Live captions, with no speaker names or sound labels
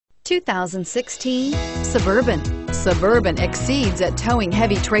2016 Suburban. Suburban exceeds at towing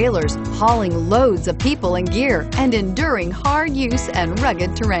heavy trailers, hauling loads of people and gear, and enduring hard use and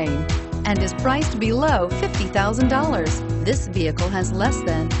rugged terrain, and is priced below $50,000. This vehicle has less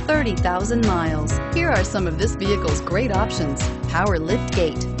than 30,000 miles. Here are some of this vehicle's great options: power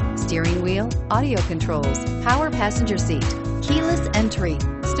liftgate, steering wheel audio controls, power passenger seat, keyless entry,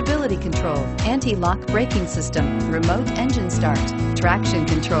 stability control, anti-lock braking system, remote engine start, traction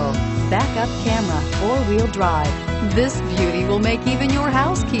control, backup camera, four-wheel drive. This beauty will make even your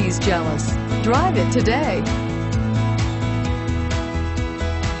house keys jealous. Drive it today.